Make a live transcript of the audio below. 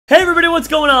what's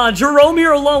going on? Jerome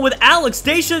here along with Alex,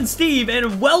 Daisha, and Steve,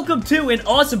 and welcome to an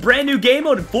awesome brand new game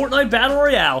mode in Fortnite Battle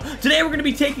Royale. Today we're going to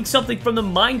be taking something from the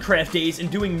Minecraft days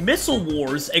and doing Missile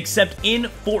Wars, except in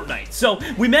Fortnite. So,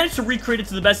 we managed to recreate it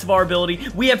to the best of our ability.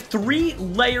 We have 3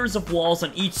 layers of walls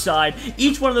on each side.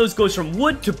 Each one of those goes from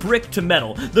wood to brick to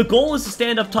metal. The goal is to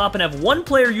stand up top and have one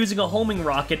player using a homing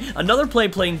rocket, another player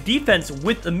playing defense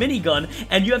with the minigun,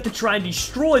 and you have to try and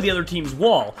destroy the other team's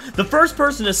wall. The first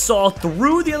person to saw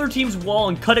through the other team's wall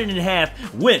and cut it in half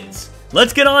wins.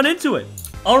 Let's get on into it.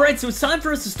 Alright, so it's time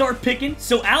for us to start picking.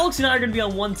 So Alex and I are going to be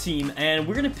on one team, and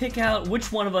we're going to pick out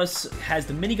which one of us has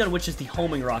the minigun, which is the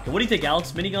homing rocket. What do you think,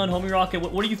 Alex? Minigun, homing rocket?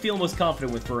 What do you feel most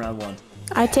confident with for round 1?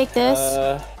 I take this.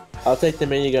 I'll take the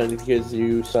minigun because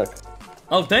you suck.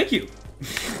 Oh, thank you.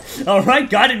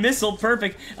 Alright, guided missile,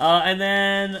 perfect. And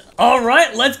then,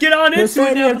 alright, let's get on into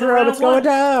it now. It's going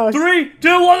down. 3,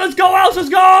 2, 1, let's go, Alex, let's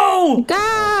go!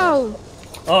 Go!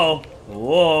 Uh-oh.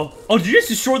 Whoa. Oh, did you just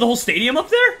destroy the whole stadium up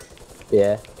there?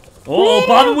 Yeah. Oh,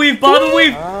 bob and weave, bob and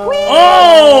weave.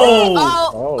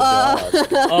 Oh,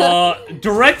 God.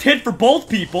 Direct hit for both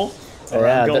people.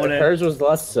 Yeah, hers was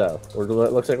less so. It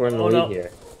looks like we're in the lead here.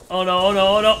 Oh, no, oh,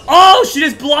 no, oh, no. Oh, she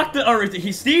just blocked the, or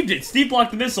Steve did. Steve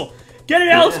blocked the missile. Get it,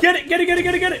 Alex, get it, get it, get it,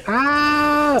 get it, get it.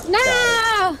 Ah!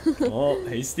 No! Oh,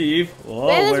 hey, Steve. Whoa,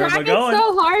 Man, where am I going?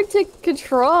 so hard to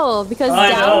control because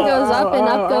down goes up and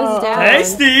up goes down. Hey,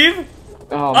 Steve.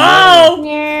 Oh!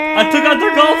 I took out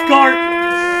their golf cart.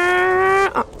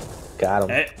 Got him.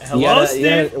 Hey, hello,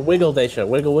 Steve. Wiggle, Daisha.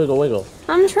 Wiggle, wiggle, wiggle.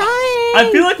 I'm trying. I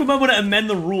feel like we might want to amend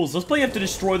the rules. Let's play you have to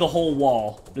destroy the whole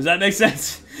wall. Does that make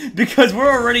sense? Because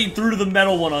we're already through to the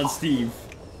metal one on Steve.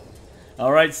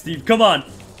 Alright, Steve. Come on.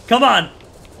 Come on.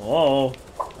 Oh.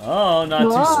 Oh, not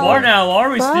too smart now, are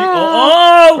we, Steve?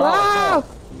 Oh!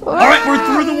 Alright, we're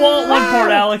through the wall at one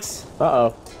part, Alex.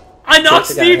 Uh-oh. I knocked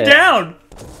Steve down!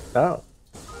 Oh.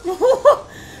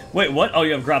 Wait, what? Oh,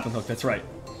 you have a grappling hook. That's right.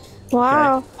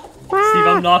 Wow. Okay. Steve,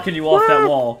 I'm knocking you off that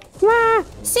wall.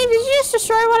 Steve, did you just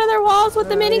destroy one of their walls with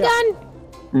the minigun?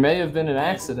 May have been an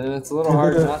accident. It's a little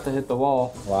hard not to hit the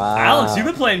wall. Wow. Alex, you've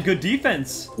been playing good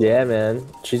defense. Yeah, man.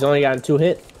 She's only gotten 2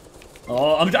 hits.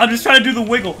 Oh, I'm just trying to do the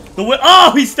wiggle.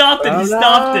 Oh, he stopped it. He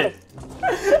stopped it.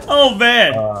 Oh,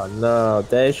 man. Oh, no.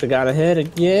 Daisha got a hit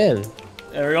again.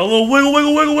 There we go. A little wiggle,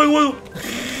 wiggle, wiggle, wiggle, wiggle.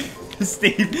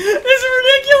 Steve, this is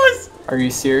ridiculous. Are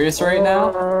you serious right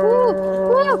now?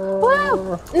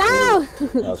 Whoa. No.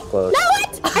 That was close. No,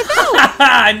 what? I fell.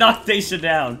 I knocked Daisha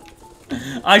down.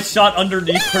 I shot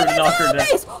underneath her to knock her down.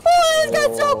 Oh, this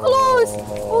got so close.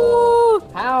 Oh.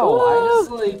 How? I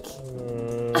just like...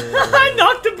 I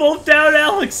knocked them both down,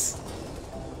 Alex.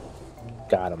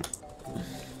 Got him.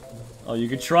 Oh, you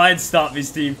could try and stop me,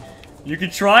 Steve. You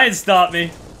could try and stop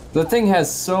me. The thing has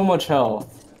so much health.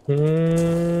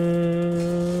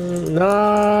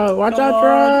 No, watch out,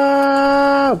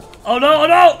 drop! Oh no, oh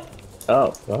no!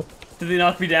 Oh, well. Did they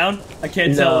knock me down? I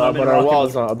can't tell. No, but our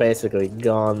wall's basically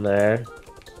gone there.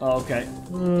 Oh, okay.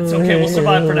 It's okay, we'll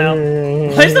survive for now.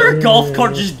 Why is there a golf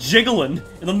cart just jiggling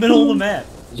in the middle of the map?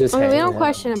 Just we don't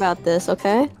question about this,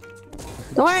 okay?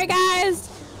 Don't worry, guys.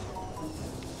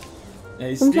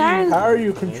 Hey, Steve. How are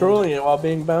you controlling it while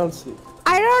being bouncy?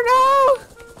 I don't know.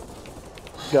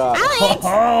 God. Alex!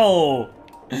 Oh!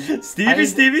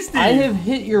 Stevie. I have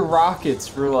hit your rockets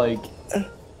for like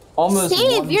almost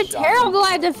Steve, one you're shot. terrible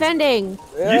at defending.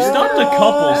 You stopped a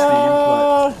couple,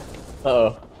 Steve, but...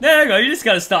 Uh-oh. There you go, you just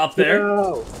gotta stop there.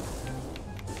 No.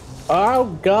 Oh,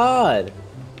 God.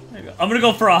 There you go. I'm gonna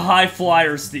go for a high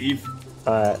flyer, Steve.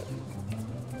 Alright.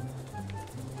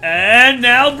 And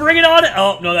now bring it on!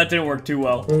 Oh, no, that didn't work too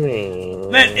well.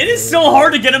 Man, it is so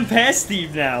hard to get him past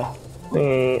Steve now.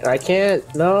 I can't.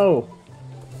 No.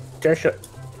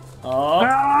 Oh.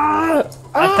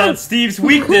 I found Steve's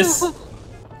weakness.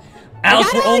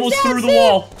 Alex, we're almost through the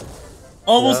wall.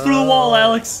 Almost through the wall,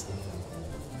 Alex.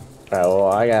 Alright,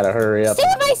 well, I gotta hurry up. Steve,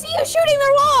 I see you shooting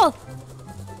their wall.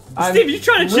 Steve, you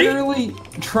trying to cheat? Literally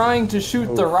trying to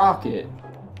shoot the rocket.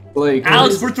 Like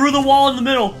Alex, we're through the wall in the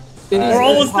middle. We're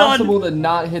almost done. It's impossible to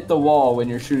not hit the wall when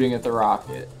you're shooting at the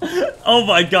rocket. Oh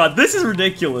my god, this is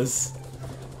ridiculous.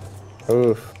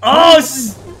 Oof. Oh,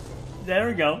 there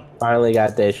we go. Finally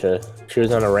got Daisha. She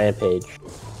was on a rampage.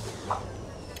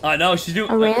 I know, she's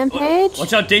doing a rampage.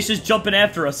 Watch out, Dacia's jumping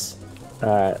after us.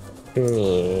 Alright.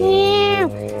 What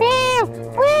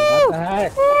the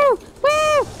heck?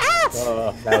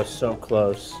 Oh, that was so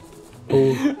close.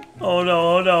 Oh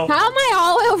no, oh no. How am I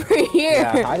all over here?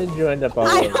 Yeah, how did you end up all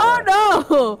over I don't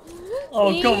know.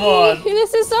 Oh, come on.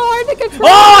 This is so hard to control.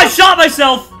 Oh, I shot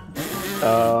myself!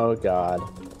 Oh, God.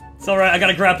 It's alright, I got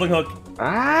a grappling hook.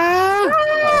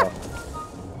 Ah!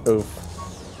 Oh. Oof.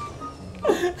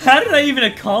 How did I even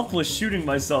accomplish shooting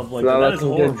myself like that? That is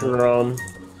horrible. Jerome.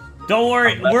 Don't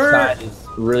worry, Side is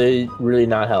really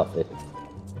not healthy.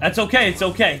 That's okay, it's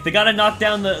okay. They gotta knock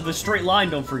down the straight line,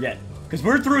 don't forget. Because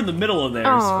we're through in the middle of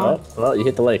theirs. Well, you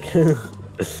hit the lake.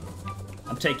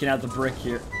 I'm taking out the brick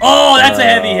here. Oh, that's a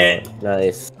heavy hit.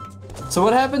 Nice. So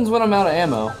what happens when I'm out of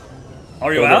ammo?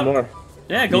 Are you Go out? get more.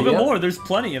 Yeah, go get more. There's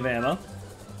plenty of ammo.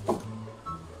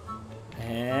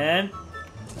 And...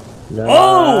 No.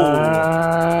 Oh!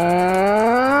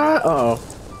 Uh-oh.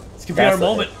 This could be our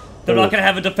moment. They're not gonna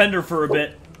have a defender for a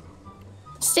bit.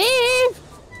 Steve!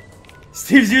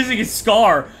 Steve's using his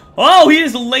scar. Oh, he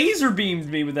just laser beamed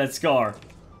me with that scar.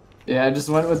 Yeah, I just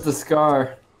went with the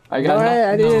scar. I got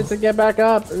I needed to get back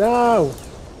up. No.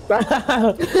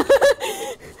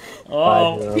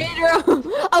 Oh. Jerome.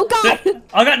 Oh God!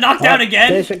 I got knocked down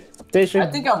again. Station. I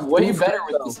think I'm way better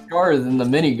with the scar than the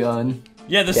minigun.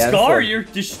 Yeah, the scar, you're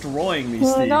destroying me,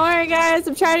 Steve. Don't worry, guys.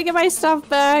 I'm trying to get my stuff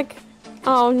back.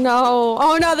 Oh no!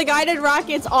 Oh no! The guided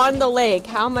rocket's on the lake.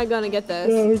 How am I gonna get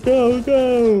this?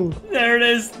 Go! There it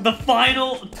is. The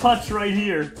final touch right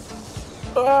here.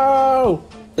 Oh!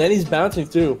 And he's bouncing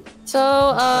too.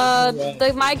 So,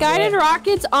 my guided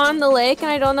rocket's on the lake,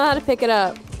 and I don't know how to pick it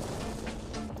up.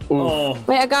 Oh.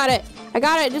 Wait, I got it. I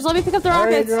got it. Just let me pick up the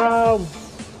rockets.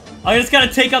 I just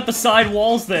gotta take out the side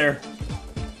walls there.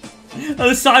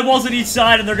 The side walls on each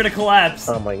side, and they're gonna collapse.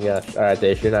 Oh my gosh! All right,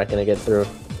 Dash, you're not gonna get through.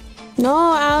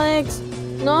 No, Alex.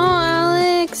 No,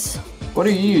 Alex. What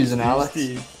are you using, Alex?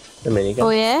 The minigun. Oh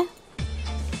yeah.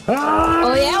 Ah!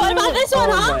 Oh yeah. What about this one,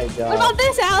 huh? My God. What about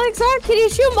this, Alex? Huh? Can you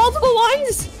shoot multiple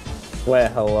ones? Wait,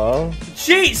 hello?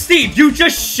 Gee, Steve, you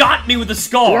just shot me with a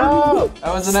scar. No!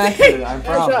 That was an accident, I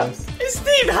promise.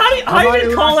 Steve, how do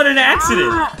you call it an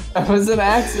accident? That was an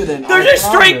accident. They're just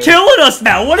straight killing us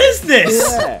now. What is this?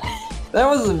 Yeah. That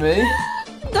wasn't me.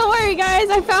 Don't worry, guys.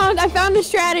 I found a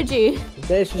strategy.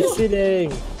 Dash is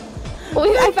cheating.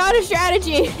 I found a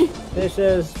strategy. Dash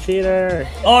is cheater.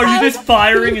 Oh, are you just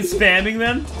firing and spamming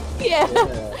them? Yeah,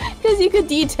 because you could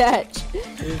detach.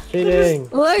 He's cheating.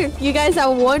 Look, you guys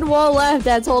have one wall left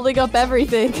that's holding up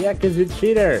everything. Yeah, because you're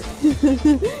cheater.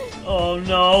 Oh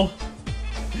no.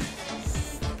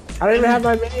 I don't even have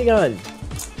my minigun.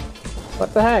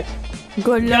 What the heck?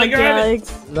 Good luck, grab it.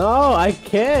 Alex. No, I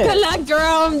can't. Good luck,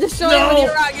 Jerome. Destroy No. it with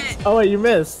your rocket. Oh wait, you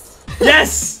missed.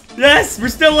 Yes! Yes! We're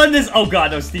still in this! Oh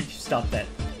god, no, Steve, stop that.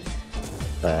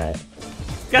 Alright.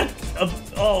 God,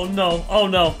 oh no, oh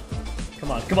no.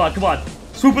 Come on, come on, come on.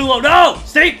 Swoop it low. No!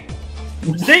 Steve!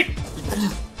 Steve!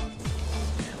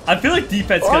 I feel like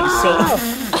defense got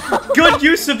so... Good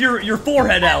use of your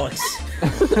forehead, Alex.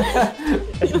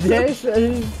 Dash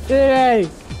is cheating.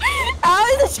 How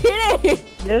is it cheating?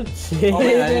 You're cheating. Oh,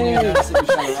 wait, I didn't even see you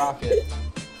shot a rocket.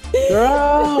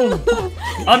 Bro.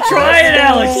 I'm trying,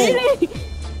 Alex.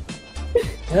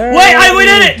 Wait, we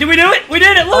did it! Did we do it? We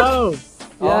did it, look! Oh.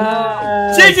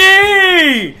 Yeah.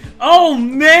 GG! Oh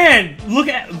man! Look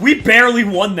at, we barely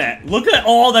won that. Look at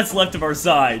all that's left of our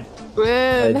side.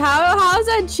 Man, how is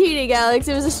that cheating, Alex?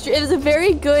 It was a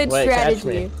very good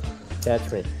strategy.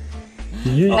 Catch me.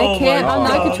 I can't. I'm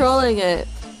not controlling it.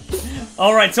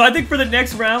 All right, so I think for the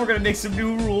next round we're gonna make some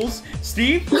new rules.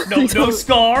 Steve, no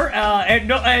scar,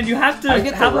 and you have to. I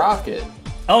get the rocket.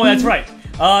 Oh, that's right.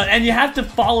 And you have to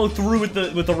follow through with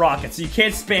the rocket, so you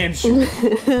can't spam shoot.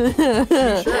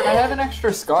 Sure, I have an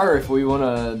extra scar if we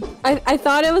wanna. I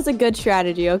thought it was a good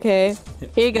strategy. Okay,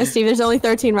 here you go, Steve. There's only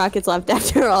 13 rockets left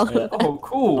after all. Yeah. Oh,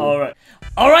 cool.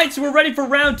 All right, so we're ready for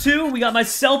round 2. We got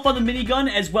myself on the minigun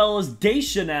as well as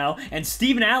Daisha now, and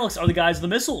Steve and Alex are the guys with the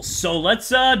missiles. So let's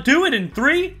do it in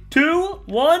 3, 2,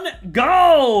 1,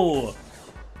 go!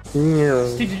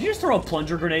 Steve, did you just throw a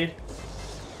plunger grenade?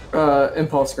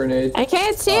 Impulse grenade. I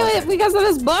can't see it because of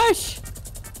this bush.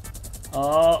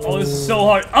 Oh, this is so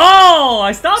hard. Oh,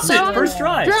 I stopped it first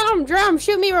try. Drum,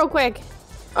 shoot me real quick.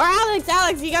 Or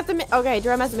Alex, you got the okay.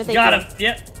 Drum has the mythic. Got him.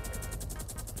 Yep.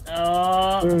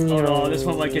 Oh no, this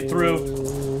one might get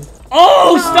through.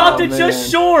 Oh, stopped it just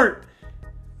short.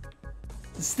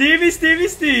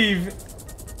 Steve.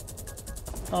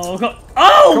 Oh,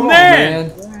 Come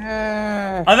man. On,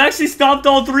 man. I've actually stopped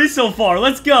all 3 so far.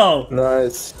 Let's go.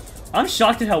 Nice. I'm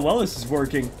shocked at how well this is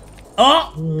working.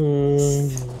 Oh!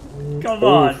 Come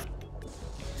on.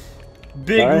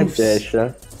 Big oops.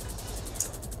 Daisha.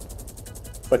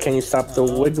 But can you stop the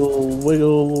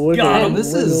wiggle? God,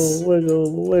 this is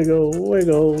wiggle.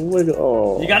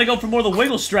 Oh. You gotta go for more of the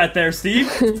wiggle strat there, Steve.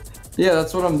 Yeah,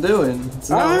 that's what I'm doing. It's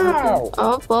not working.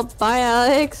 Oh, well, bye,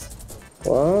 Alex.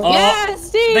 What? Oh, Yeah,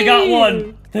 Steve. they got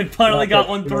one. They finally got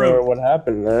one through. What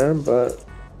happened there, but...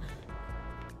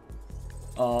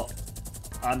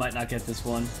 I might not get this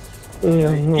one.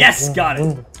 Yes, got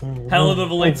it. Had a little bit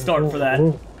of a late start for that.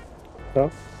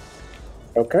 Oh.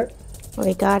 Okay.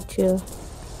 We got you.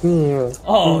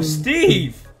 Oh,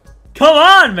 Steve! Come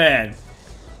on, man!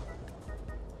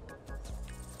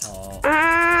 Oh.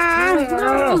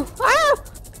 No.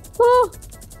 Oh.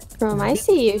 I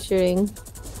see you shooting.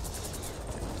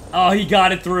 Oh, he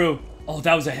got it through. Oh,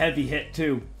 that was a heavy hit,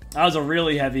 too. That was a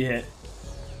really heavy hit.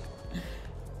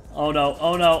 Oh, no.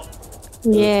 Oh, no.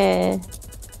 Yeah.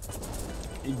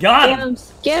 You got him.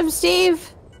 Get him,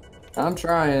 Steve. I'm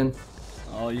trying.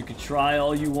 Oh, you can try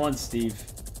all you want, Steve.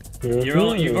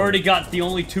 You've already got the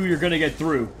only 2 you're gonna get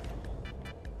through.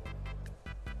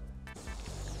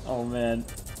 Oh, man.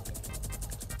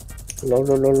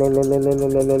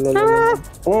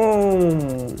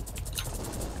 Boom.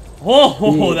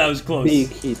 Oh, that was close. Big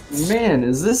hits. Man,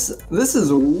 this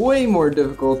is way more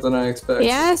difficult than I expected.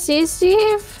 Yeah, see,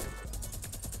 Steve?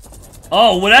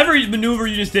 Oh, whatever maneuver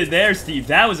you just did there, Steve,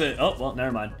 that was a... Oh, well,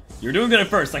 never mind. You're doing good at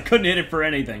first. I couldn't hit it for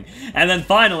anything. And then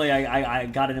finally, I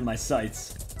got it in my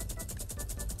sights.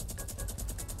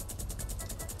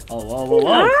 Oh, whoa, whoa,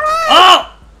 whoa.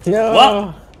 Oh! No.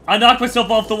 Well, I knocked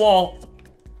myself off the wall.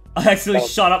 I accidentally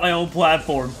shot up my own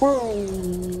platform. I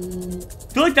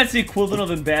feel like that's the equivalent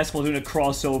of in basketball doing a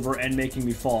crossover and making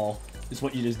me fall. Is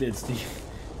what you just did, Steve.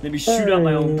 Made me shoot out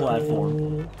my own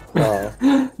platform.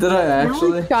 Oh. Did I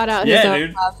actually? Shot out his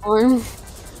own platform.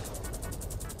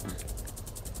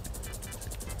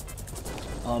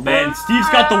 Oh man, Steve's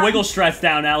got the wiggle strats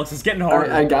down, Alex. It's getting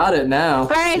harder. I got it now.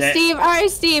 Alright, yeah. Steve. Alright,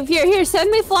 Steve. Here, send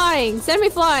me flying. Send me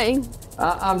flying.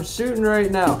 I'm shooting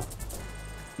right now.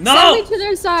 No! Send me to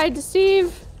their side,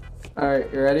 Steve.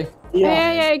 Alright, you ready?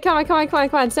 Yeah. Come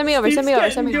on. Send me over.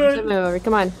 Steve's Send me over.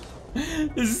 Come on.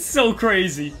 This is so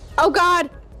crazy. Oh God.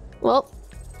 Well.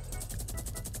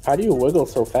 How do you wiggle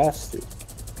so fast, Steve?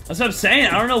 That's what I'm saying.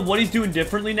 I don't know what he's doing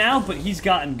differently now, but he's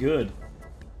gotten good.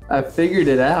 I figured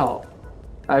it out.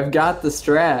 I've got the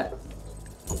strat.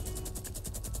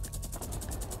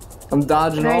 I'm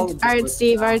dodging all. All right,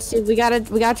 Steve. We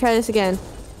gotta try this again.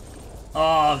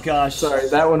 Oh gosh. Sorry,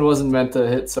 that one wasn't meant to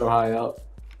hit so high up.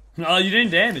 No, you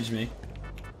didn't damage me.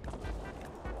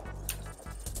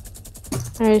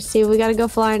 All right, Steve. We gotta go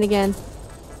flying again.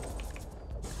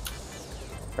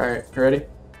 All right, ready?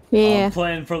 Yeah. I'm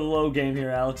playing for the low game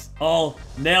here, Alex. Oh,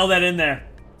 nail that in there.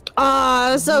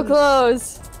 Oh, so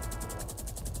close.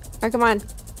 All right, come on.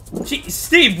 Gee,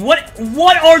 Steve,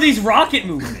 what are these rocket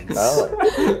movements?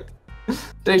 Oh.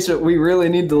 Daisha, we really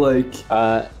need to like.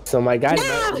 So my guided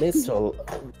missile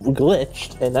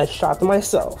glitched, and I shot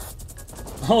myself.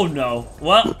 Oh no.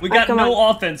 Well, we got no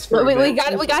offense for we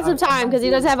got some time because he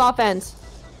does have offense.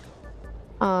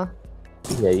 Yeah,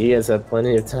 you guys have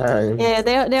plenty of time. Yeah,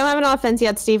 they don't have an offense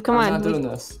yet, Steve. Come on. I'm not doing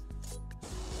this.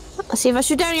 Let's see if I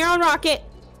shoot down your own rocket.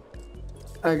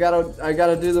 I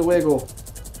gotta do the wiggle.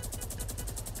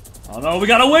 Oh no, we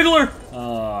got a wiggler!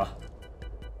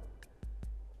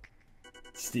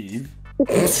 Steve.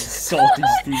 Salty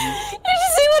Steve. Did you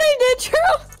see what I did,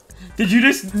 Charles? Did you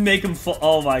just make him fall?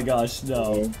 Oh my gosh,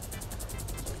 no.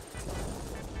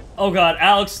 Oh god,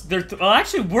 Alex, well,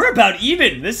 actually, we're about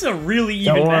even. This is a really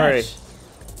even match.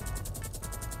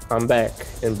 I'm back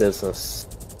in business.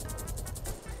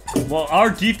 Well, our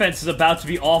defense is about to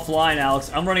be offline, Alex.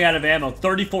 I'm running out of ammo.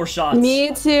 34 shots.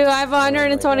 Me too. I have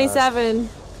 127.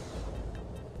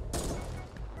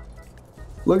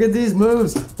 Look at these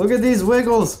moves. Look at these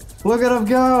wiggles. Look at them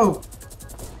go.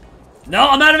 No,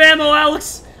 I'm out of ammo,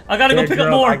 Alex. I gotta go pick up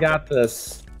more. I got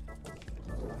this.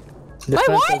 Wait,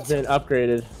 what? Has been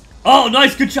upgraded. Oh,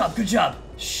 nice. Good job. Good job.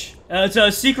 Shh. It's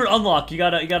a secret unlock. You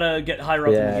gotta get higher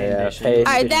up in the game nation.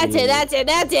 Alright, that's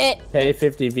it. Pay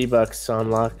 50 V-Bucks to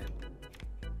unlock.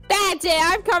 That's it.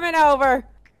 I'm coming over.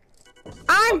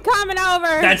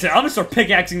 That's it. I'm gonna start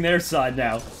pickaxing their side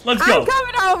now. Let's go. I'm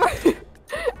coming over. No.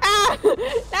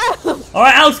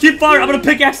 Alright, Alex, keep firing. I'm gonna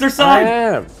pickaxe their side. I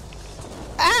am.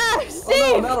 Steve,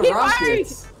 Oh, no, I'm out of keep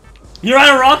rockets. You're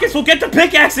out of rockets? We'll get to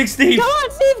pickaxing, Steve. Come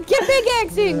on, Steve, get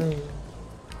pickaxing.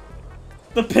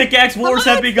 The pickaxe wars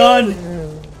have begun.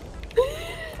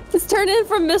 It's turned in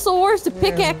from missile wars to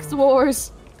pickaxe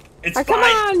wars. It's come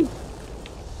fine.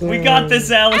 on. We got this,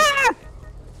 Alex.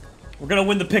 We're gonna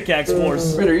win the pickaxe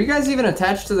wars. Wait, are you guys even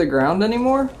attached to the ground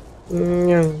anymore? I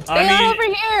mean,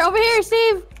 over here,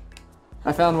 Steve.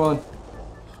 I found one.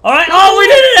 All right. Oh, we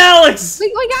did it, Alex.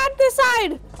 We got this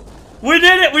side. We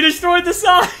did it. We destroyed the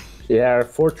side. Yeah, our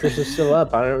fortress is still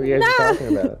up. I don't know what you guys are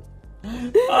talking about.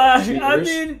 I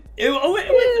mean,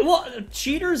 well,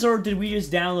 cheaters, or did we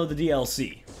just download the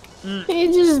DLC?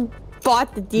 You just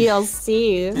bought the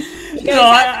DLC. No,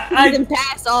 I didn't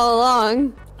pass all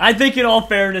along. I think in all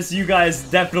fairness, you guys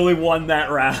definitely won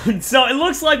that round. So it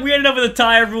looks like we ended up with a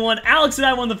tie, everyone. Alex and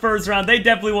I won the first round. They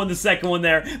definitely won the second one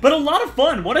there. But a lot of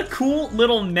fun. What a cool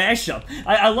little mashup.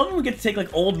 I love when we get to take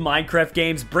like old Minecraft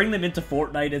games, bring them into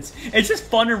Fortnite. It's just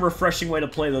fun and refreshing way to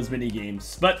play those mini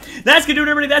games. But that's gonna do it,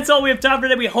 everybody. That's all we have time for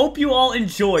today. We hope you all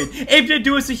enjoyed. If you did,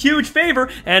 do us a huge favor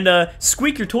and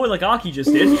squeak your toy like Aki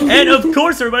just did. And of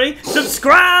course, everybody,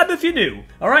 subscribe if you're new.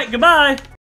 All right, goodbye.